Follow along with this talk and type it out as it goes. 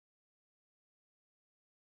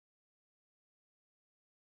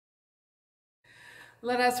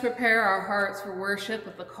Let us prepare our hearts for worship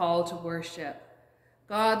with the call to worship.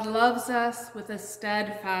 God loves us with a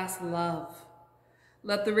steadfast love.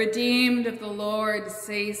 Let the redeemed of the Lord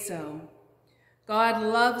say so. God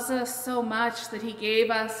loves us so much that he gave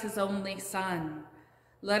us his only Son.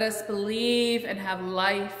 Let us believe and have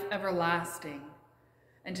life everlasting.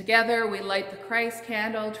 And together we light the Christ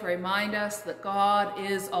candle to remind us that God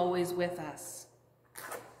is always with us.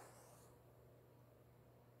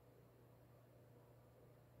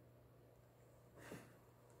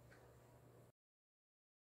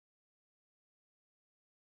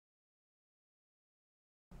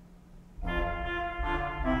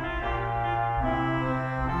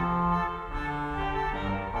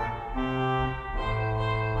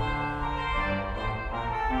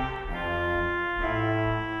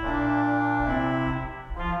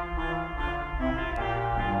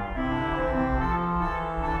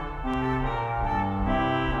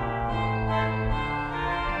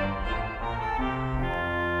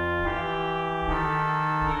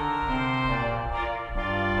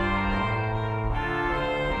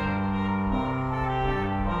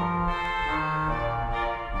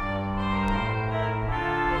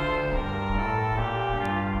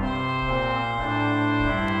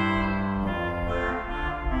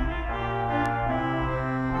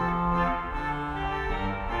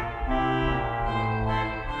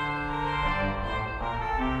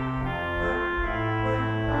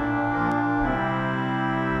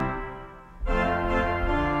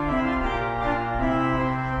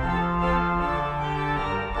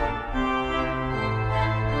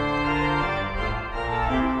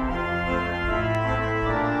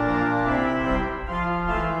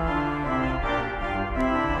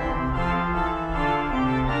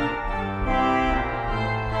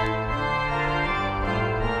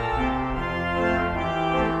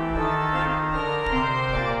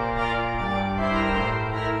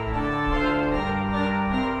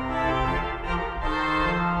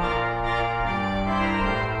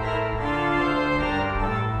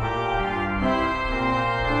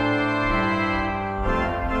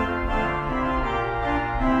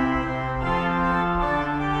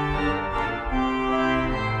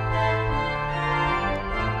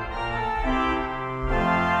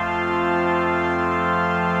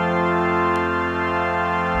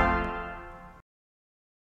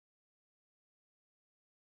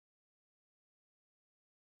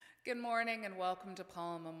 Good morning and welcome to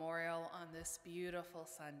Palm Memorial on this beautiful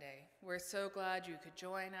Sunday. We're so glad you could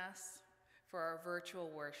join us for our virtual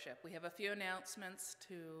worship. We have a few announcements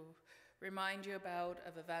to remind you about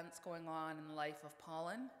of events going on in the life of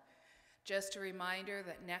Paulin. Just a reminder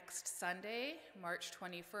that next Sunday, March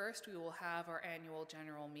 21st, we will have our annual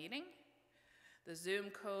general meeting. The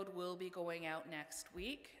Zoom code will be going out next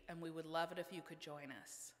week, and we would love it if you could join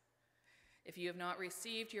us. If you have not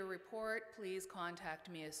received your report, please contact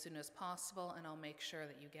me as soon as possible and I'll make sure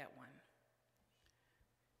that you get one.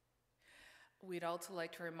 We'd also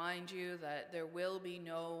like to remind you that there will be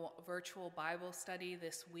no virtual Bible study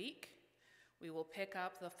this week. We will pick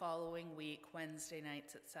up the following week, Wednesday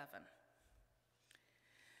nights at 7.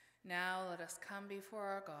 Now let us come before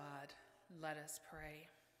our God. Let us pray.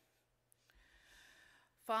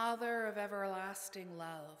 Father of everlasting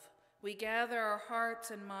love, we gather our hearts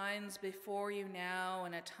and minds before you now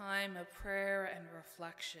in a time of prayer and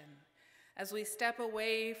reflection, as we step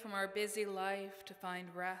away from our busy life to find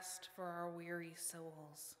rest for our weary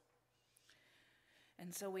souls.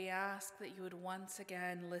 And so we ask that you would once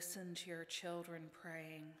again listen to your children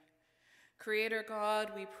praying. Creator God,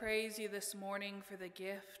 we praise you this morning for the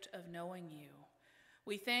gift of knowing you.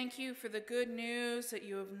 We thank you for the good news that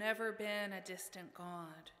you have never been a distant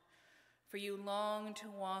God. For you long to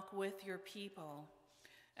walk with your people,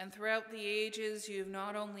 and throughout the ages you've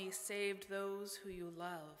not only saved those who you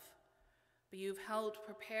love, but you've helped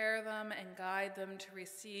prepare them and guide them to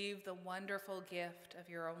receive the wonderful gift of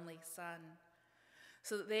your only Son,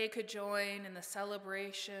 so that they could join in the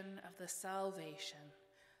celebration of the salvation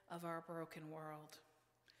of our broken world.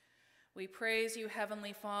 We praise you,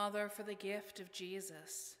 Heavenly Father, for the gift of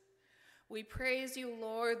Jesus. We praise you,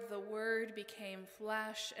 Lord, the Word became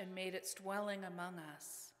flesh and made its dwelling among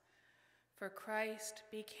us. For Christ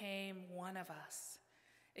became one of us,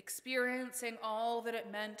 experiencing all that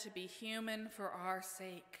it meant to be human for our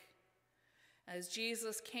sake. As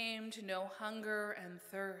Jesus came to know hunger and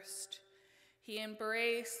thirst, he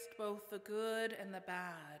embraced both the good and the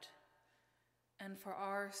bad. And for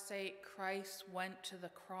our sake, Christ went to the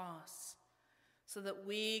cross, so that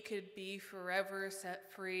we could be forever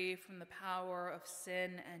set free from the power of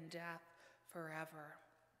sin and death forever.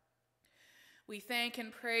 We thank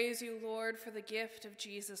and praise you, Lord, for the gift of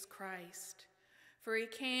Jesus Christ, For he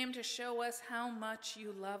came to show us how much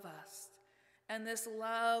you love us, and this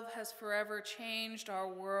love has forever changed our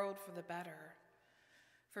world for the better.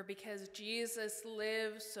 For because Jesus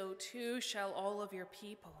lives, so too shall all of your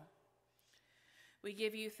people. We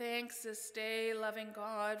give you thanks this day, loving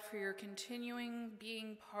God, for your continuing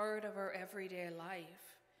being part of our everyday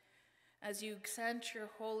life, as you sent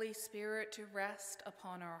your Holy Spirit to rest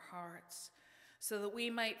upon our hearts, so that we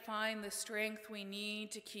might find the strength we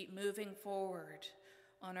need to keep moving forward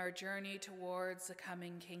on our journey towards the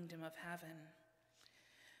coming kingdom of heaven.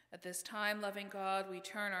 At this time, loving God, we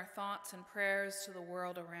turn our thoughts and prayers to the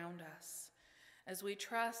world around us, as we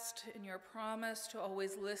trust in your promise to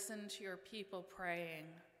always listen to your people praying.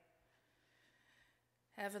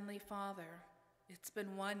 Heavenly Father, it's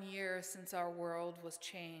been 1 year since our world was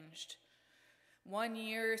changed. 1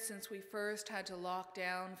 year since we first had to lock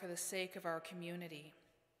down for the sake of our community.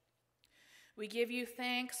 We give you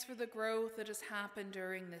thanks for the growth that has happened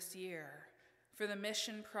during this year, for the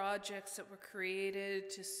mission projects that were created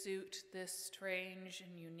to suit this strange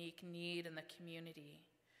and unique need in the community,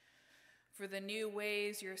 for the new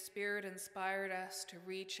ways your Spirit inspired us to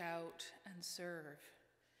reach out and serve.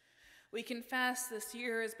 We confess this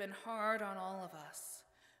year has been hard on all of us,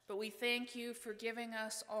 but we thank you for giving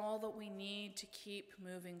us all that we need to keep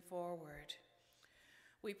moving forward.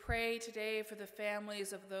 We pray today for the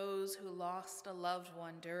families of those who lost a loved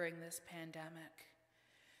one during this pandemic.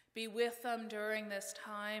 Be with them during this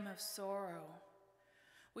time of sorrow.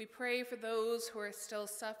 We pray for those who are still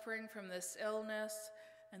suffering from this illness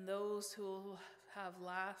and those who will have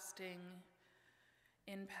lasting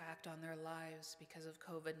impact on their lives because of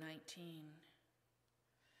COVID-19.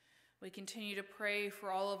 We continue to pray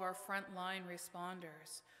for all of our frontline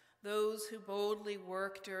responders, those who boldly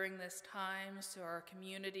work during this time so our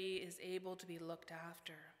community is able to be looked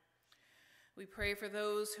after. We pray for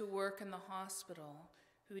those who work in the hospital,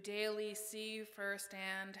 who daily see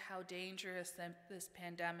firsthand how dangerous this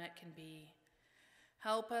pandemic can be.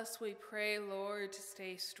 Help us, we pray, Lord, to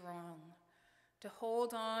stay strong, to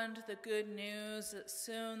hold on to the good news that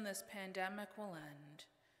soon this pandemic will end,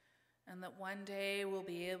 and that one day we'll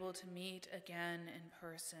be able to meet again in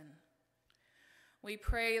person. We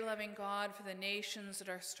pray, loving God, for the nations that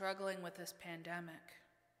are struggling with this pandemic.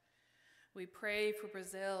 We pray for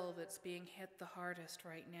Brazil that's being hit the hardest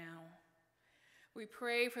right now. We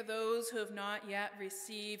pray for those who have not yet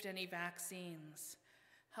received any vaccines.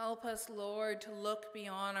 Help us, Lord, to look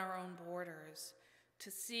beyond our own borders,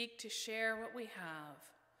 to seek to share what we have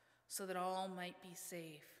so that all might be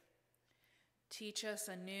safe. Teach us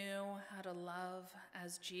anew how to love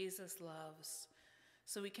as Jesus loves,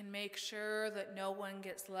 so we can make sure that no one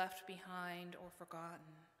gets left behind or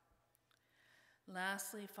forgotten.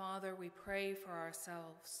 Lastly, Father, we pray for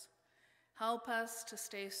ourselves. Help us to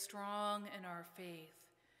stay strong in our faith.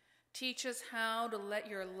 Teach us how to let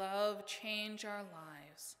your love change our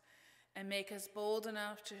lives and make us bold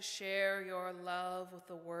enough to share your love with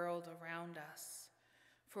the world around us.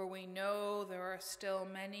 For we know there are still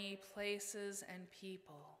many places and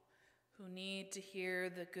people who need to hear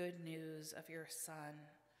the good news of your Son.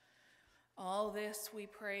 All this we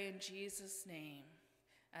pray in Jesus' name,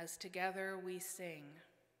 as together we sing.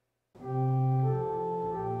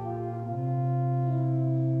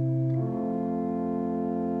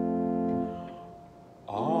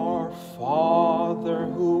 Our Father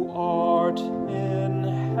who art in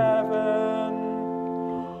heaven,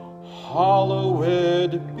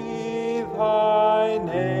 hallowed be thy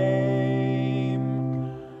name.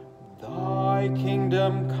 Thy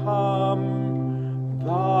kingdom come,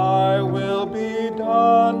 thy will be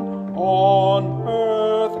done on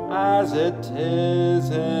earth as it is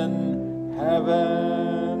in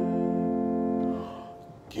heaven.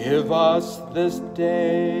 Give us this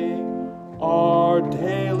day our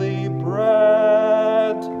daily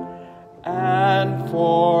bread, and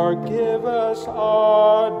forgive us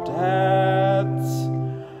our debts,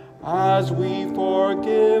 as we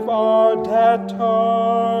forgive our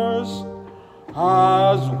debtors,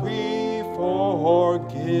 as we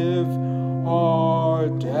forgive our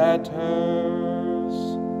debtors.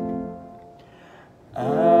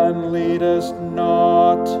 And lead us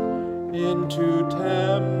not into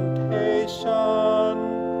temptation,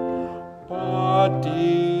 but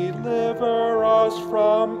deliver us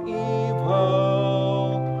from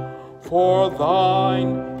evil. For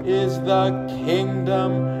thine is the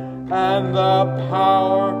kingdom, and the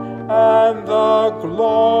power, and the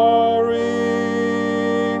glory,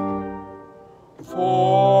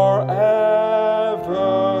 forever.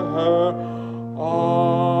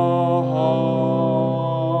 Amen.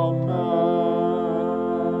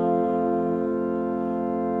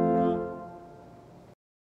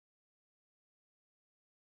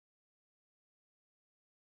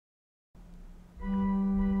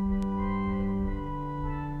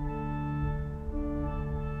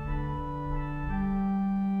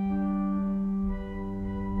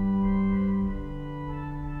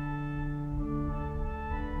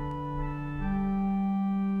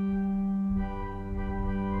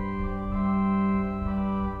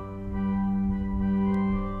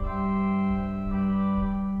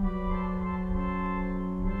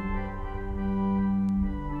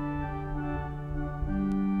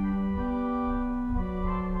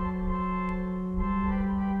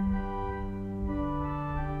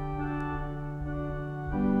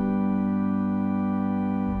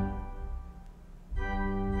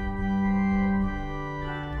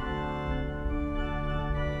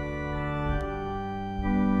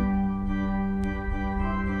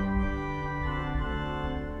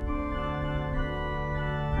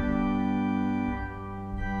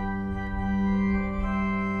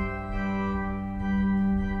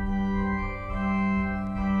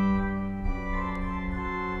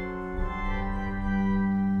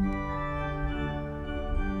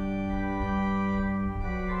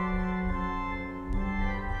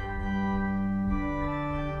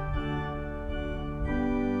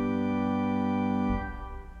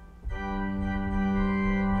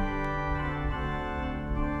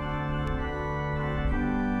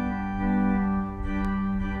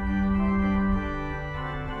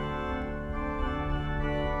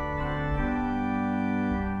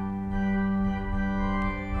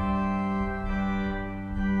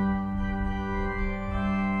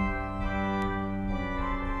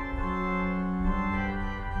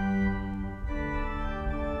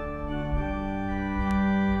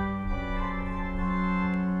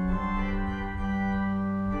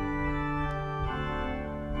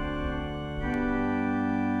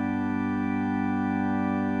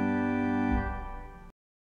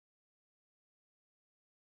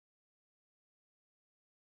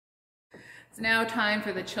 It's now time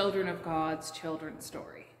for the Children of God's children's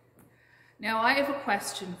story. Now I have a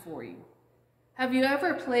question for you. Have you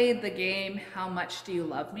ever played the game, How Much Do You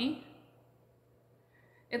Love Me?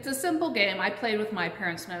 It's a simple game I played with my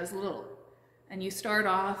parents when I was little. And you start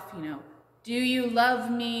off, do you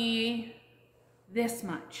love me this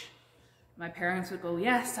much? My parents would go,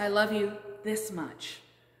 yes, I love you this much.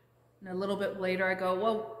 And a little bit later I go,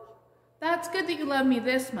 well, that's good that you love me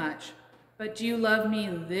this much, but do you love me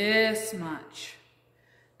this much?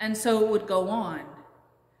 And so it would go on.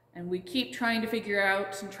 And we keep trying to figure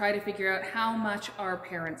out how much our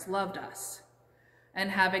parents loved us. And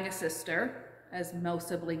having a sister, as most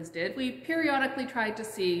siblings did, we periodically tried to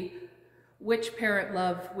see which parent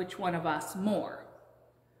loved which one of us more.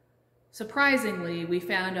 Surprisingly, we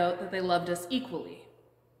found out that they loved us equally,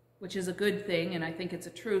 which is a good thing, and I think it's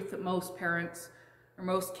a truth that most parents or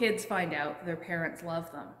most kids find out that their parents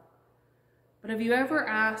love them. But have you ever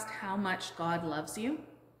asked how much God loves you?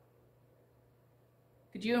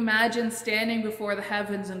 Could you imagine standing before the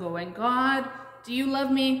heavens and going, God, do you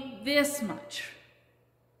love me this much?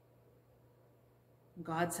 And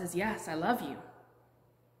God says, yes, I love you.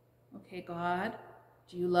 Okay, God,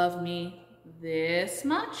 do you love me this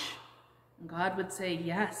much? And God would say,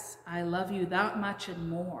 yes, I love you that much and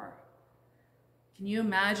more. Can you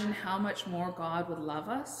imagine how much more God would love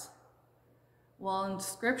us? Well, in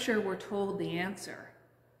Scripture, we're told the answer.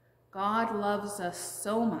 God loves us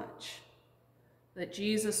so much that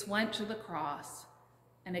Jesus went to the cross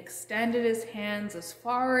and extended his hands as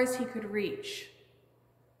far as he could reach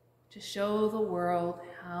to show the world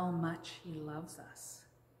how much he loves us.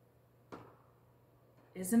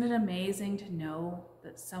 Isn't it amazing to know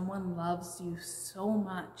that someone loves you so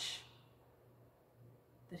much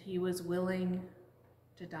that he was willing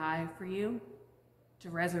to die for you, to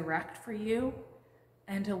resurrect for you,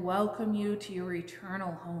 and to welcome you to your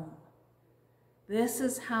eternal home? This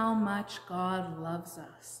is how much God loves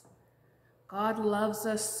us. God loves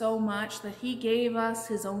us so much that he gave us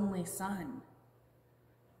his only Son,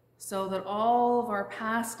 so that all of our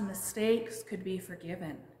past mistakes could be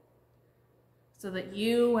forgiven, so that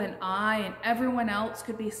you and I and everyone else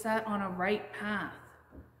could be set on a right path,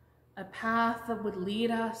 a path that would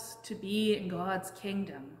lead us to be in God's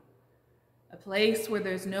kingdom, a place where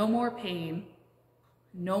there's no more pain,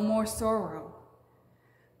 no more sorrow,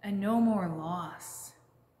 and no more loss.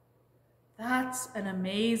 That's an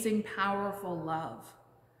amazing, powerful love.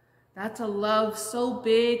 That's a love so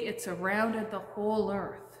big it surrounded the whole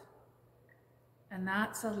earth. And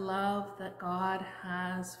that's a love that God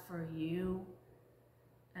has for you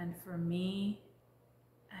and for me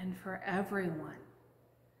and for everyone.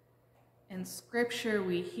 In Scripture,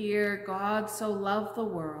 we hear God so loved the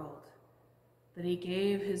world that he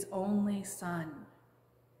gave his only Son.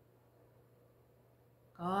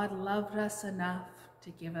 God loved us enough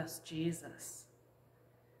to give us Jesus.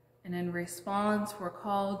 And in response, we're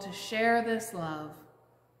called to share this love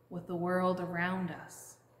with the world around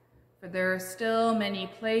us. For there are still many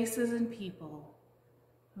places and people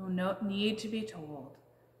who need to be told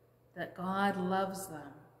that God loves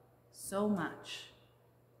them so much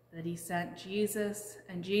that he sent Jesus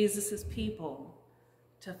and Jesus' people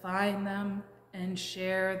to find them and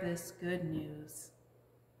share this good news.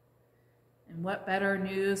 And what better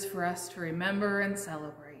news for us to remember and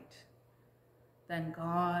celebrate than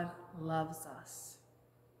God loves us.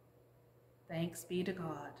 Thanks be to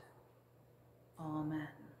God. Amen.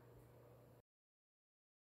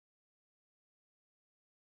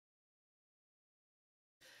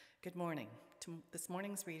 Good morning. This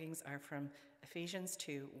morning's readings are from Ephesians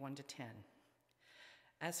 2, 1-10.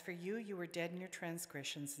 As for you, you were dead in your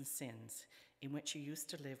transgressions and sins, in which you used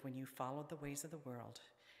to live when you followed the ways of the world,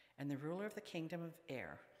 and the ruler of the kingdom of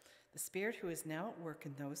air, the spirit who is now at work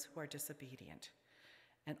in those who are disobedient.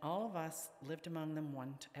 And all of us lived among them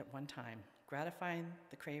at one time, gratifying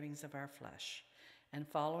the cravings of our flesh, and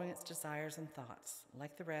following its desires and thoughts.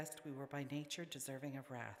 Like the rest, we were by nature deserving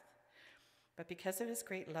of wrath. But because of his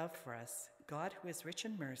great love for us, God, who is rich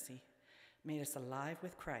in mercy, made us alive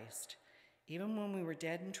with Christ, even when we were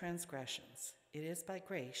dead in transgressions. It is by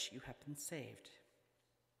grace you have been saved.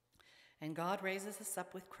 And God raises us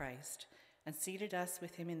up with Christ and seated us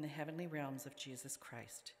with him in the heavenly realms of Jesus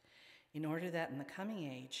Christ, in order that in the coming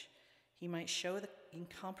age he might show the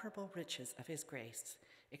incomparable riches of his grace,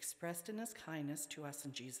 expressed in his kindness to us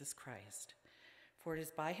in Jesus Christ. For it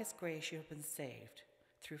is by his grace you have been saved,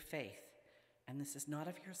 through faith, and this is not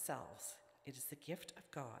of yourselves, it is the gift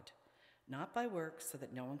of God, not by works, so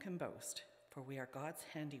that no one can boast, for we are God's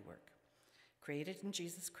handiwork, created in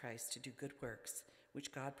Jesus Christ to do good works,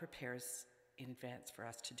 which God prepares in advance for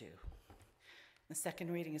us to do. The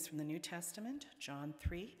second reading is from the New Testament, John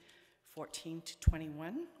 3:14 to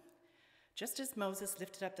 21. Just as Moses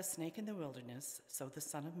lifted up the snake in the wilderness, so the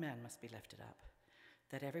Son of Man must be lifted up,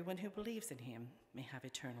 that everyone who believes in him may have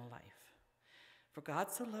eternal life. For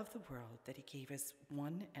God so loved the world that he gave his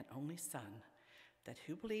one and only Son, that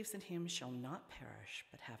who believes in him shall not perish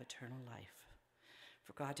but have eternal life.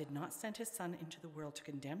 For God did not send his Son into the world to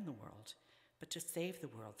condemn the world, but to save the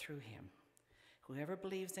world through him. Whoever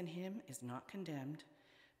believes in him is not condemned,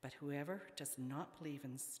 but whoever does not believe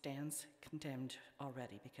in stands condemned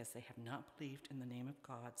already, because they have not believed in the name of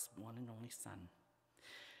God's one and only Son.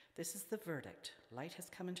 This is the verdict. Light has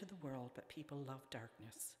come into the world, but people love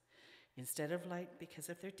darkness instead of light, because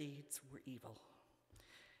of their deeds were evil.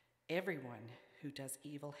 Everyone who does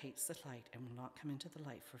evil hates the light and will not come into the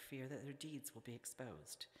light for fear that their deeds will be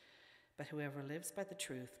exposed. But whoever lives by the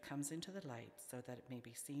truth comes into the light, so that it may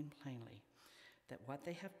be seen plainly that what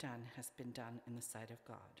they have done has been done in the sight of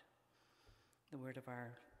God. The word of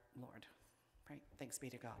our Lord. Right? Thanks be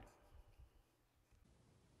to God.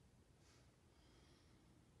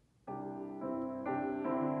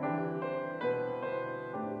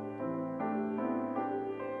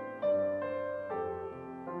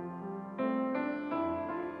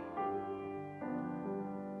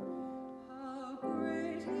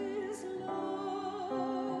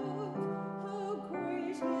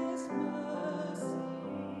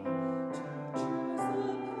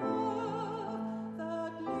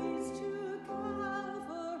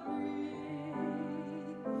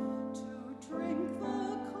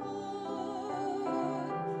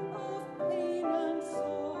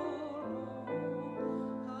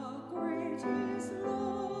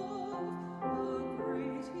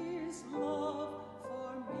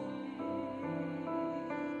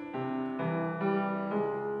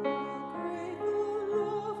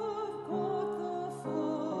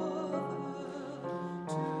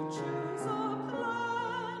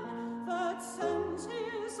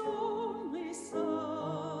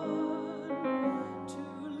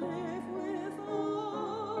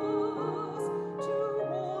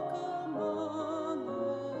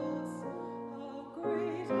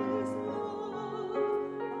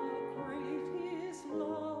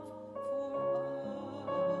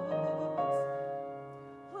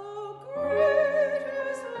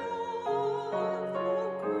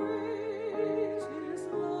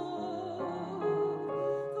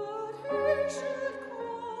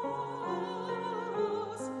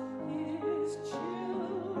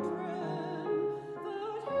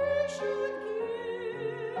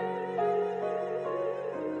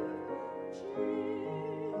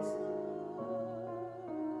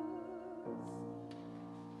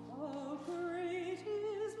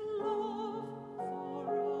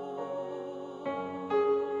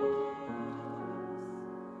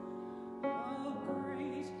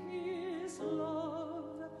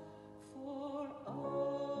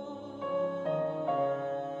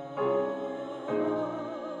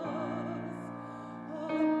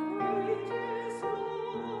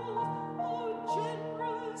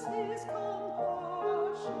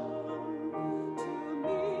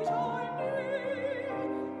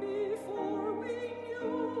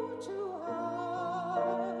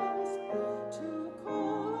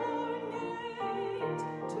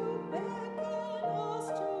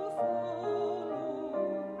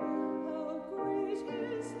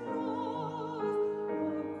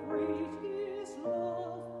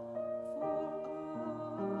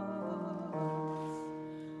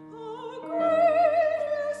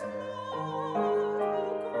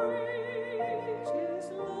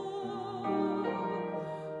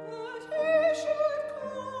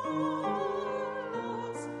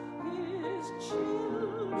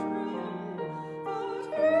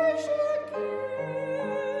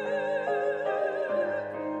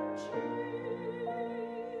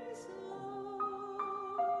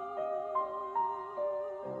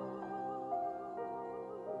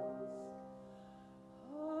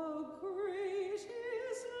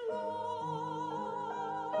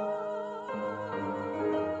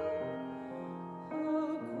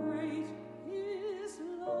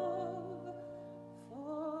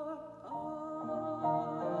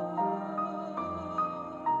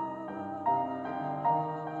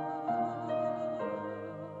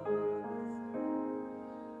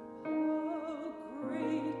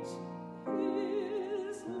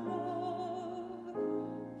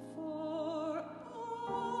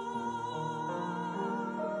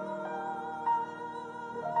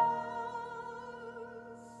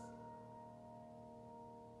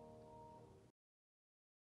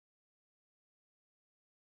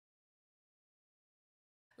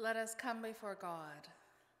 Let us come before God.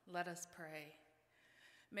 Let us pray.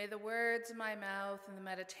 May the words of my mouth and the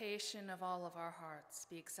meditation of all of our hearts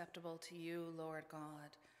be acceptable to you, Lord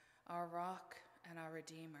God, our rock and our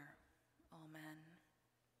Redeemer. Amen.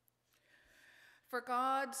 For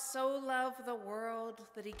God so loved the world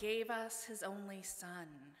that he gave us his only Son.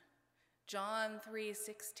 John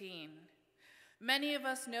 3:16. Many of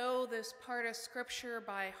us know this part of Scripture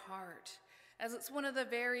by heart, as it's one of the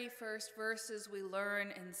very first verses we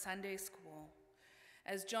learn in Sunday school,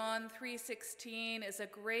 as John 3:16 is a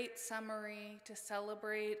great summary to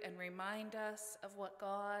celebrate and remind us of what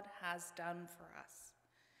God has done for us.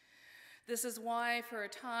 This is why, for a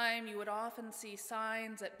time, you would often see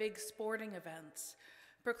signs at big sporting events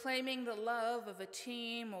proclaiming the love of a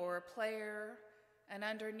team or a player, and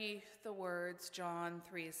underneath the words John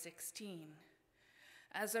 3:16.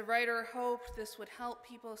 As a writer hoped this would help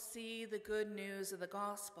people see the good news of the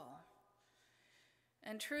gospel.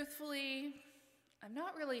 And truthfully, I'm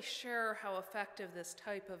not really sure how effective this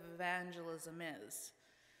type of evangelism is,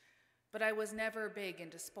 but I was never big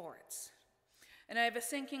into sports. And I have a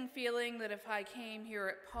sinking feeling that if I came here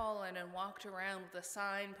at Paulin and walked around with a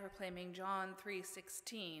sign proclaiming John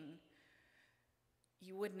 3:16,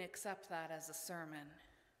 you wouldn't accept that as a sermon,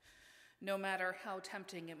 no matter how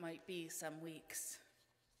tempting it might be some weeks.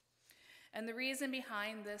 And the reason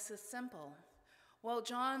behind this is simple. While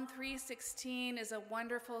John 3:16 is a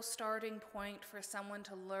wonderful starting point for someone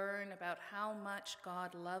to learn about how much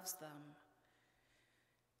God loves them,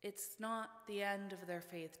 it's not the end of their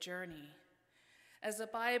faith journey, as the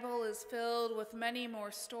Bible is filled with many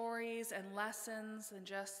more stories and lessons than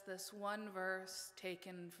just this one verse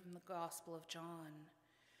taken from the Gospel of John.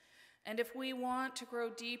 And if we want to grow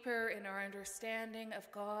deeper in our understanding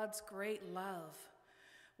of God's great love,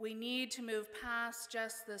 we need to move past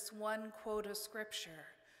just this one quote of Scripture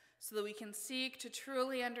so that we can seek to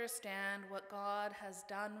truly understand what God has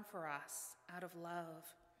done for us out of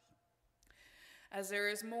love. As there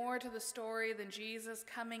is more to the story than Jesus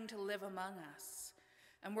coming to live among us,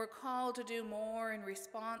 and we're called to do more in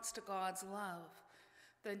response to God's love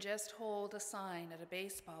than just hold a sign at a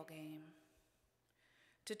baseball game.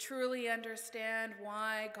 To truly understand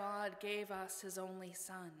why God gave us his only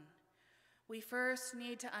Son, we first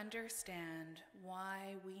need to understand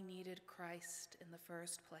why we needed Christ in the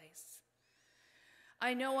first place.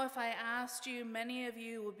 I know if I asked you, many of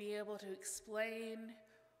you would be able to explain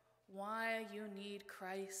why you need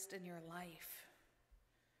Christ in your life.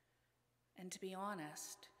 And to be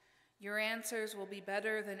honest, your answers will be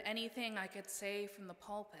better than anything I could say from the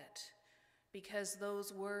pulpit, because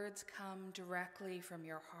those words come directly from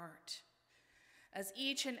your heart. As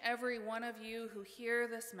each and every one of you who hear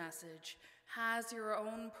this message has your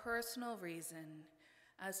own personal reason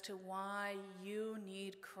as to why you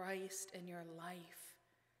need Christ in your life.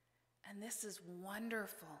 And this is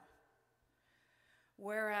wonderful.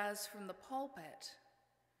 Whereas from the pulpit,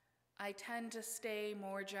 I tend to stay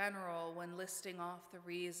more general when listing off the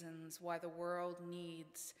reasons why the world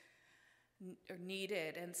needed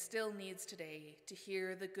and still needs today to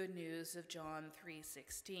hear the good news of John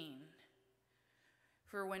 3:16.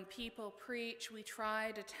 For when people preach, we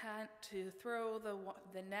try to throw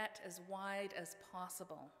the net as wide as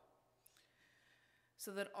possible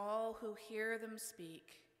so that all who hear them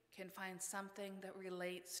speak can find something that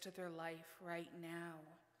relates to their life right now,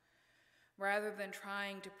 rather than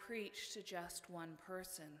trying to preach to just one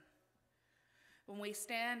person. When we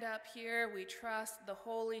stand up here, we trust the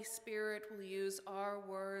Holy Spirit will use our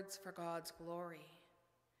words for God's glory.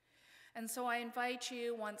 And so I invite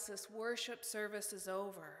you, once this worship service is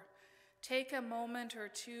over, take a moment or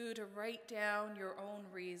two to write down your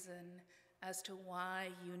own reason as to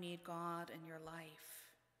why you need God in your life.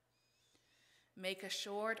 Make a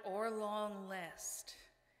short or long list,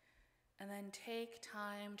 and then take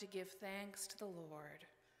time to give thanks to the Lord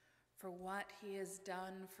for what he has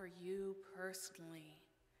done for you personally,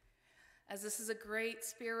 as this is a great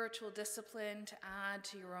spiritual discipline to add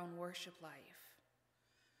to your own worship life.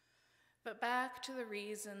 But back to the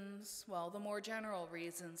reasons, the more general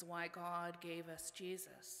reasons why God gave us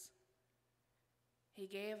Jesus. He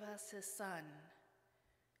gave us his Son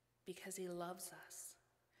because he loves us.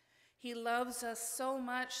 He loves us so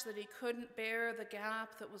much that he couldn't bear the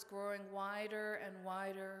gap that was growing wider and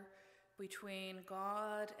wider between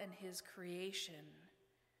God and his creation,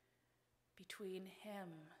 between him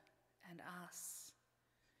and us.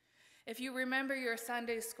 If you remember your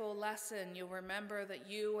Sunday school lesson, you'll remember that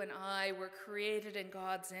you and I were created in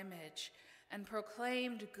God's image and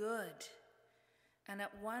proclaimed good. And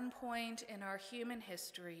at one point in our human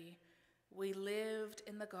history, we lived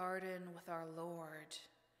in the garden with our Lord.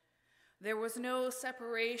 There was no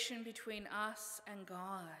separation between us and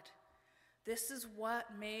God, This is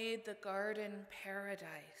what made the garden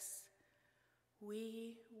paradise.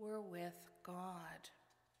 We were with God.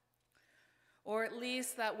 Or at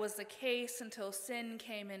least that was the case until sin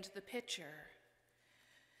came into the picture.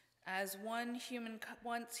 As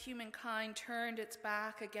once humankind turned its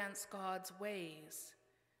back against God's ways,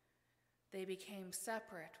 they became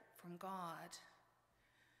separate from God.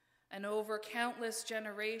 And over countless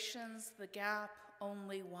generations, the gap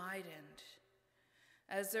only widened,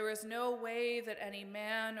 as there was no way that any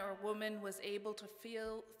man or woman was able to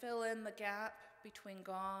fill in the gap between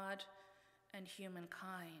God and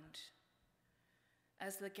humankind,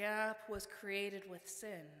 as the gap was created with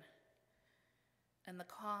sin, and the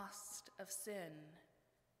cost of sin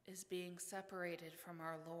is being separated from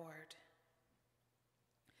our Lord.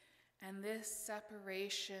 And this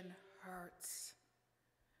separation hurts.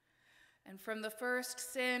 And from the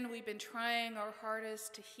first sin, we've been trying our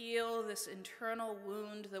hardest to heal this internal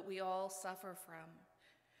wound that we all suffer from.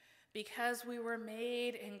 Because we were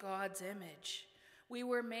made in God's image. We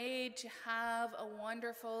were made to have a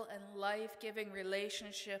wonderful and life-giving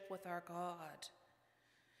relationship with our God.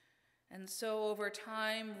 And so over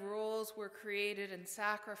time, rules were created and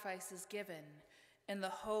sacrifices given in the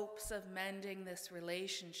hopes of mending this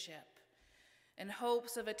relationship, in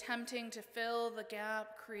hopes of attempting to fill the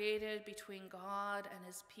gap created between God and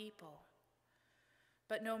his people.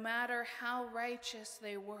 But no matter how righteous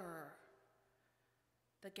they were,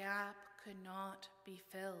 the gap could not be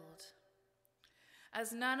filled.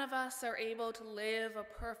 As none of us are able to live a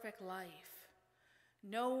perfect life,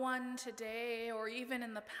 no one today or even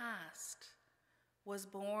in the past was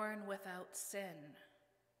born without sin.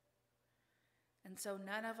 And so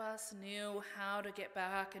none of us knew how to get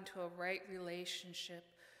back into a right relationship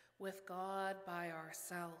with God by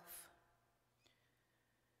ourselves.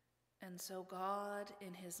 And so God,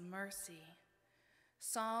 in his mercy,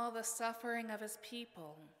 saw the suffering of his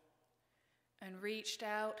people and reached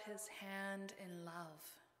out his hand in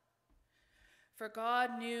love. For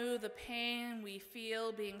God knew the pain we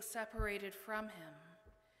feel being separated from him,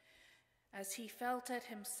 as he felt it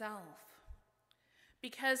himself,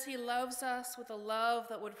 because he loves us with a love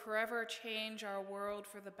that would forever change our world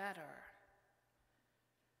for the better.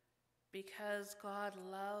 Because God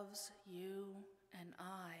loves you and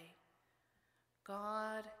I,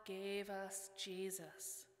 God gave us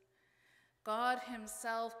Jesus. God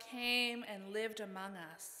himself came and lived among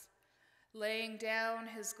us, laying down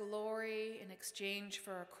his glory in exchange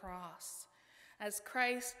for a cross, as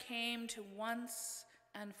Christ came to once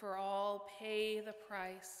and for all pay the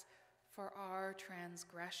price for our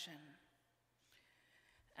transgression.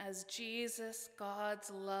 As Jesus, God's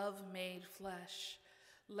love made flesh,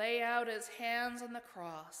 lay out his hands on the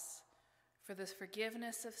cross for the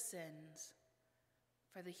forgiveness of sins,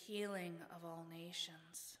 for the healing of all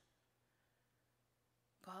nations.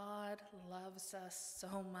 God loves us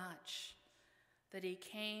so much that he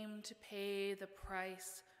came to pay the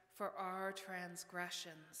price for our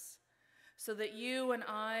transgressions, so that you and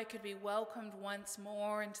I could be welcomed once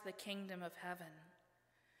more into the kingdom of heaven.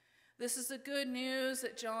 This is the good news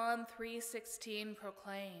that John 3:16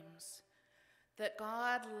 proclaims, that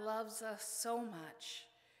God loves us so much,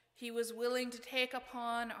 he was willing to take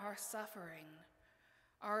upon our suffering,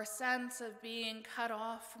 our sense of being cut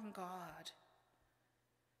off from God.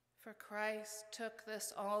 For Christ took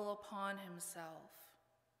this all upon himself,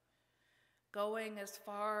 going as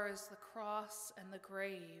far as the cross and the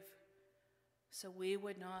grave, so we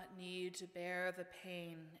would not need to bear the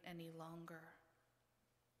pain any longer.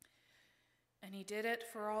 And he did it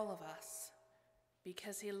for all of us,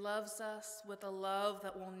 because he loves us with a love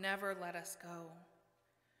that will never let us go.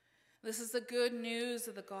 This is the good news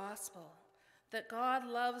of the gospel, that God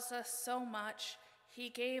loves us so much, he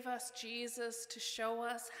gave us Jesus to show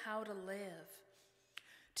us how to live,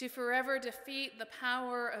 to forever defeat the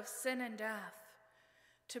power of sin and death,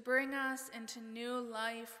 to bring us into new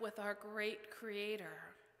life with our great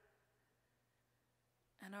Creator.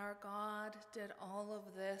 And our God did all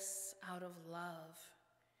of this out of love,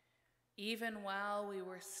 even while we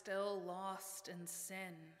were still lost in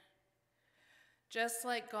sin. Just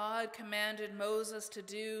like God commanded Moses to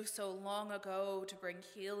do so long ago to bring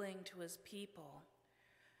healing to his people,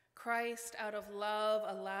 Christ, out of love,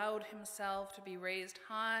 allowed himself to be raised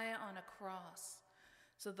high on a cross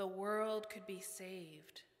so the world could be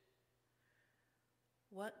saved.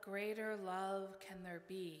 What greater love can there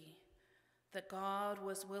be that God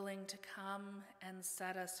was willing to come and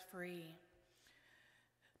set us free,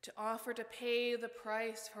 to offer to pay the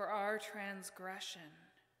price for our transgression?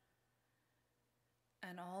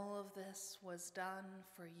 And all of this was done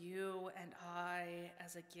for you and I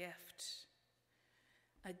as a gift.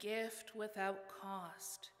 a gift without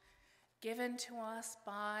cost, given to us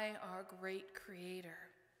by our great Creator.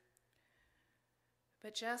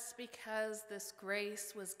 But just because this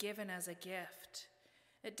grace was given as a gift,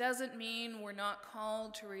 it doesn't mean we're not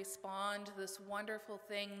called to respond to this wonderful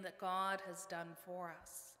thing that God has done for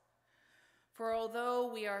us. For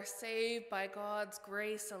although we are saved by God's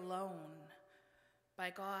grace alone,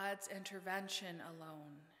 by God's intervention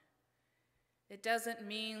alone, it doesn't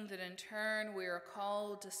mean that in turn we are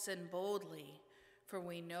called to sin boldly, for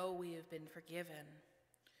we know we have been forgiven.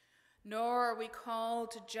 Nor are we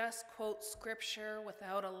called to just quote Scripture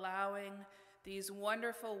without allowing these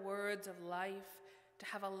wonderful words of life to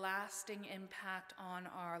have a lasting impact on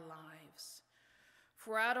our lives.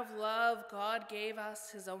 For out of love, God gave us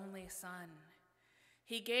his only Son.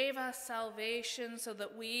 He gave us salvation so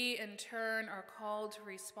that we in turn are called to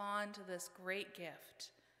respond to this great gift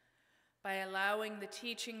by allowing the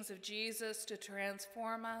teachings of Jesus to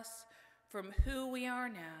transform us from who we are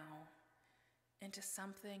now into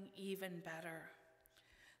something even better,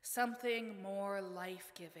 something more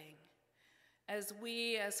life-giving, as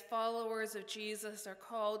we, as followers of Jesus, are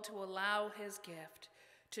called to allow his gift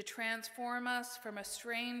to transform us from a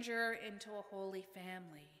stranger into a holy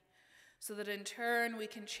family, so that in turn we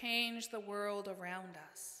can change the world around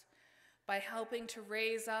us by helping to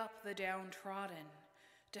raise up the downtrodden,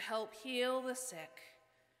 to help heal the sick,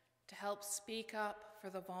 to help speak up for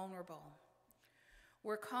the vulnerable.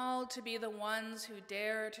 We're called to be the ones who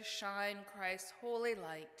dare to shine Christ's holy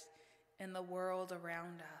light in the world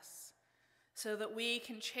around us, so that we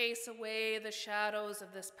can chase away the shadows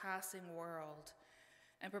of this passing world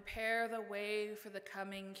and prepare the way for the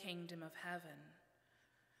coming kingdom of heaven.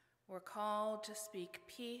 We're called to speak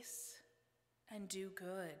peace and do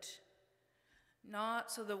good,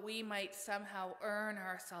 not so that we might somehow earn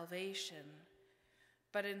our salvation,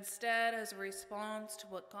 but instead as a response to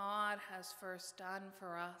what God has first done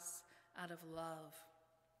for us out of love.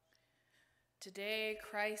 Today,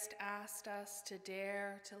 Christ asked us to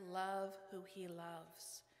dare to love who he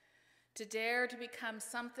loves, to dare to become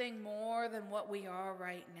something more than what we are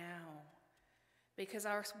right now, because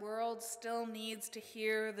our world still needs to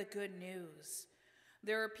hear the good news.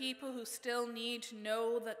 There are people who still need to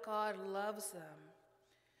know that God loves them.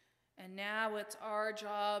 And now it's our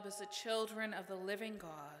job as the children of the living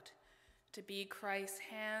God to be Christ's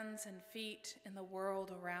hands and feet in the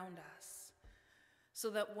world around us, so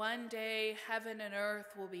that one day heaven and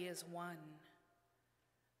earth will be as one.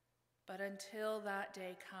 But until that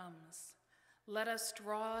day comes, let us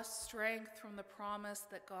draw strength from the promise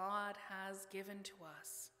that God has given to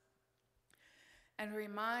us, and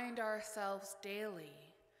remind ourselves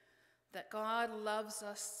daily that God loves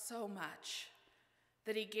us so much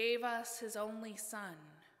that he gave us his only Son,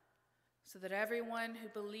 so that everyone who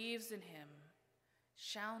believes in him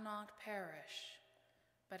shall not perish,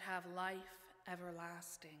 but have life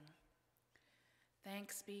everlasting.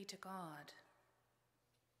 Thanks be to God.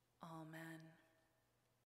 Amen.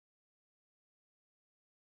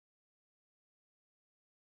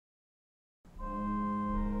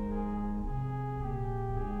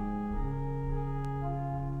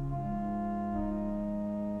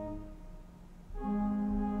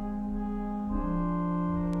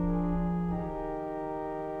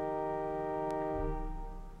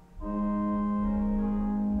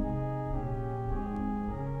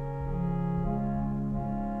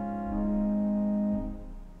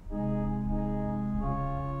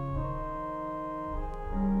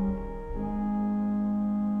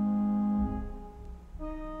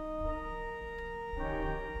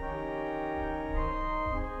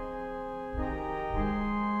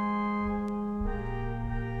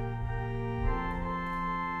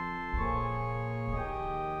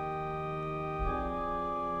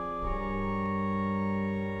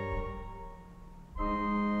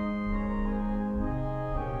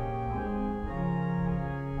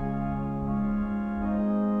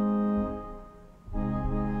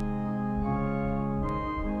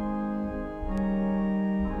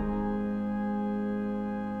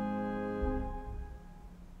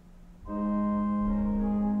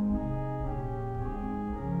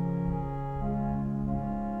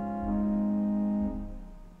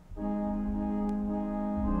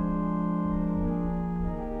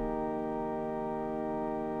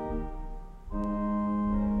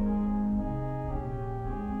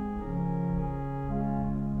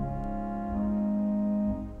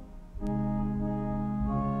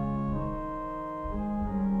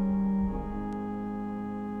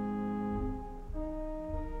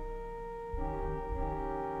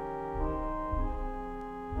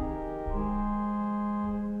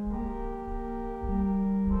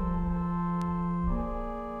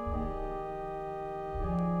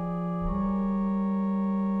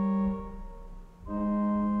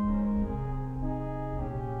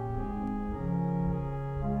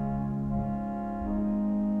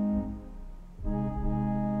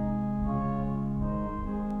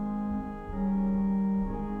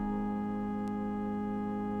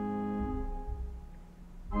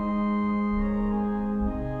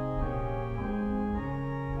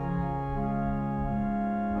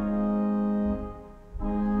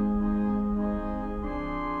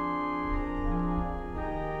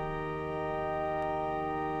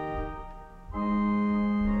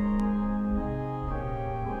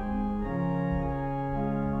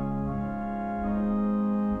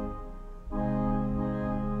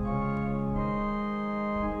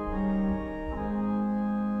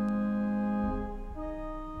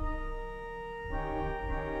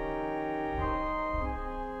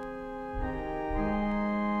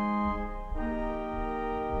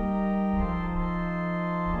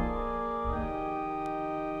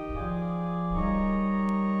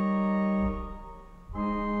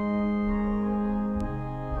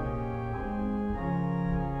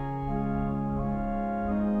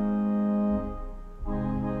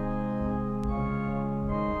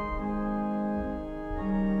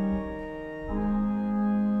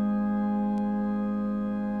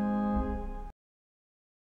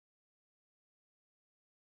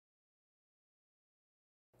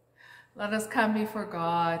 Let us come before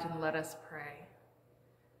God and let us pray.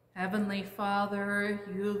 Heavenly Father,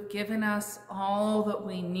 you've given us all that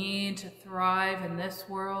we need to thrive in this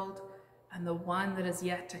world and the one that is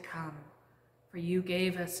yet to come, for you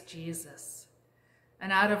gave us Jesus.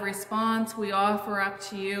 And out of response, we offer up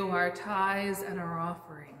to you our tithes and our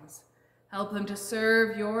offerings. Help them to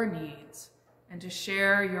serve your needs and to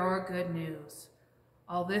share your good news.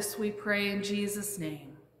 All this we pray in Jesus'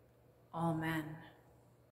 name. Amen.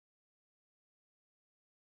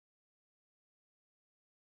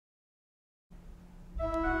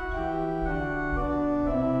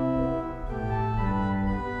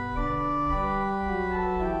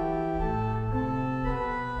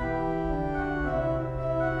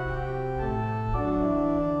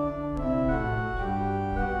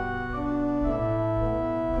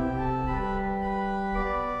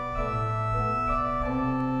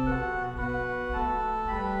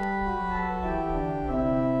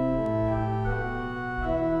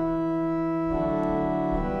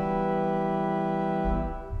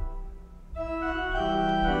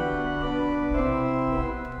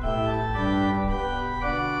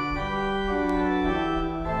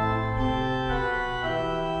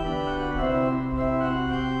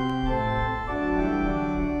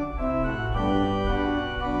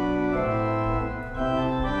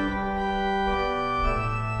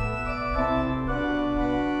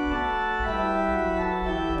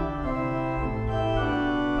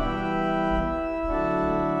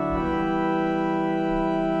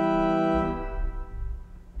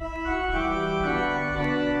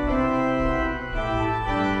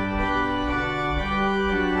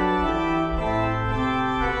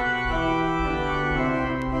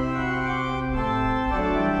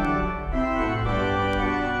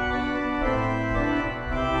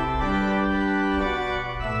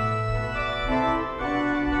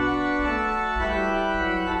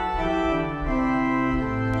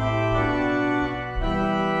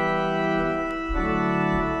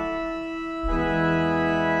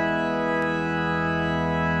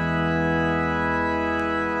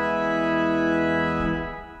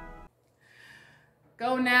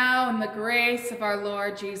 Go now in the grace of our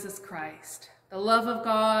Lord Jesus Christ, the love of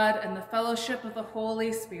God and the fellowship of the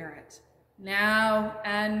Holy Spirit, now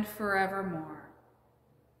and forevermore.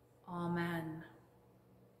 Amen.